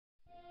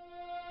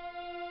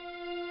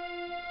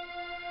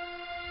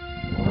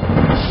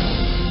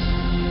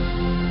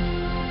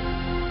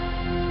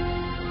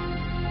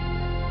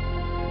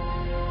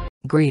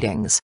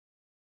Greetings.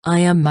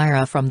 I am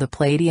Mira from the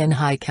Pleiadian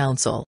High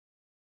Council.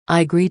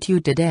 I greet you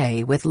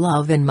today with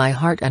love in my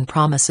heart and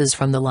promises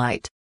from the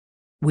light.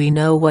 We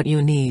know what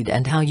you need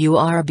and how you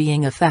are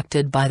being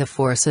affected by the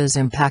forces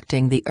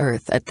impacting the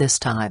Earth at this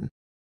time.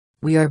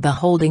 We are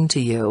beholding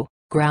to you,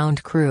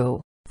 ground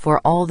crew,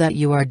 for all that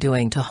you are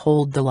doing to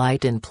hold the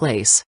light in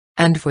place,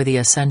 and for the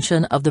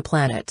ascension of the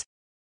planet.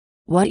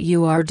 What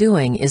you are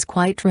doing is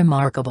quite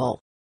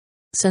remarkable.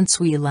 Since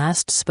we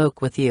last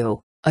spoke with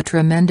you, a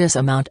tremendous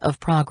amount of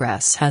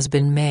progress has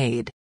been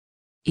made.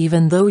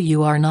 Even though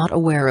you are not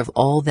aware of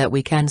all that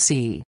we can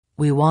see,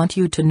 we want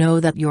you to know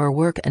that your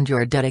work and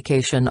your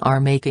dedication are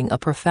making a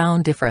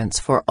profound difference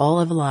for all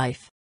of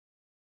life.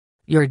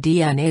 Your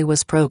DNA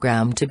was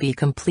programmed to be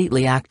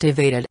completely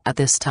activated at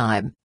this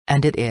time,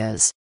 and it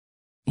is.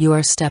 You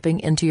are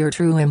stepping into your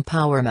true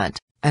empowerment,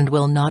 and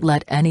will not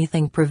let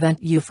anything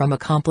prevent you from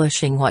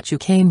accomplishing what you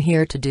came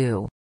here to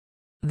do.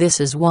 This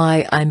is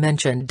why I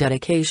mentioned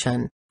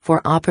dedication, for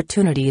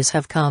opportunities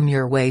have come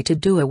your way to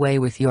do away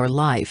with your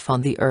life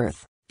on the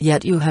Earth,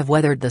 yet you have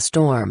weathered the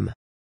storm.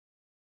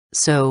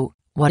 So,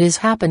 what is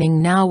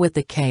happening now with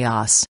the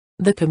chaos,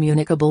 the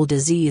communicable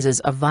diseases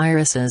of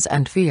viruses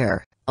and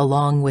fear,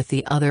 along with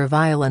the other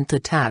violent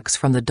attacks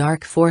from the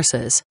dark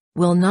forces,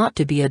 will not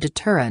to be a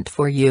deterrent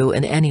for you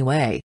in any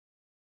way.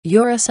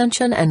 Your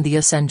ascension and the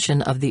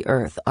ascension of the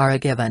Earth are a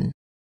given.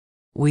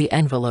 We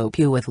envelope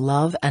you with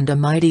love and a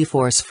mighty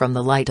force from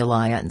the Light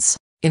Alliance,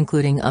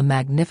 including a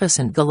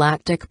magnificent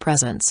galactic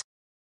presence.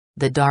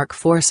 The dark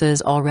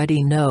forces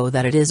already know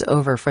that it is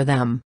over for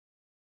them.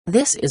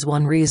 This is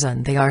one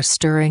reason they are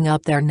stirring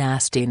up their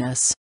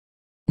nastiness.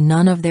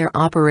 None of their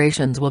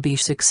operations will be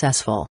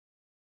successful.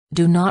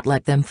 Do not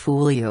let them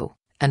fool you,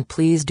 and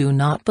please do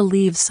not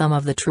believe some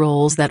of the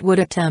trolls that would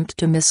attempt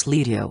to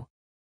mislead you.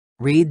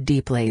 Read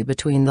deeply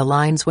between the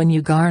lines when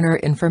you garner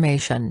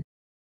information.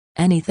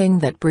 Anything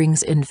that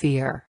brings in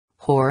fear,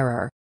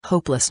 horror,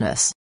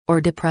 hopelessness,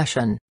 or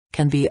depression,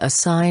 can be a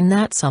sign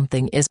that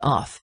something is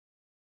off.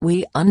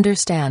 We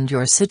understand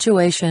your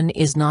situation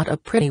is not a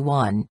pretty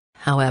one,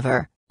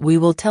 however, we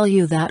will tell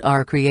you that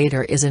our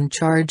Creator is in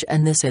charge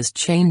and this is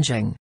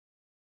changing.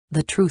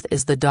 The truth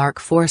is the dark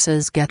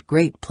forces get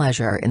great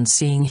pleasure in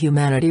seeing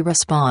humanity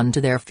respond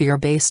to their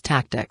fear-based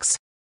tactics.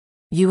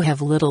 You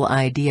have little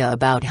idea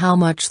about how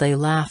much they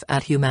laugh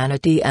at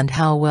humanity and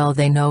how well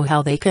they know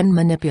how they can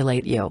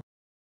manipulate you.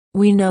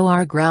 We know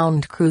our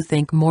ground crew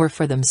think more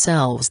for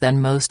themselves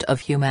than most of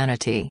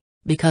humanity,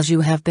 because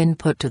you have been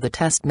put to the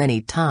test many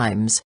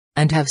times,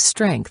 and have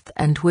strength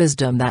and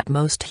wisdom that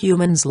most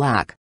humans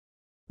lack.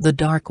 The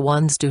Dark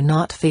Ones do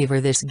not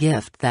favor this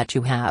gift that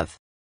you have.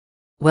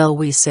 Well,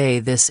 we say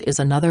this is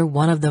another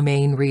one of the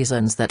main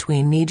reasons that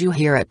we need you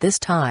here at this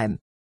time.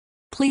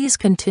 Please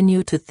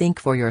continue to think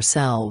for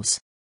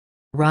yourselves.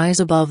 Rise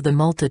above the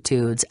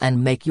multitudes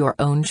and make your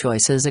own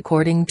choices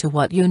according to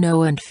what you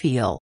know and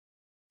feel.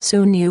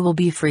 Soon you will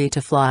be free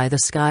to fly the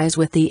skies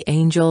with the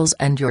angels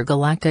and your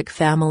galactic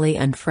family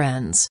and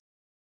friends.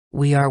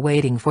 We are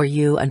waiting for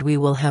you and we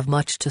will have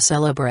much to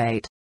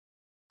celebrate.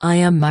 I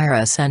am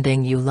Mira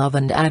sending you love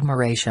and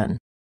admiration.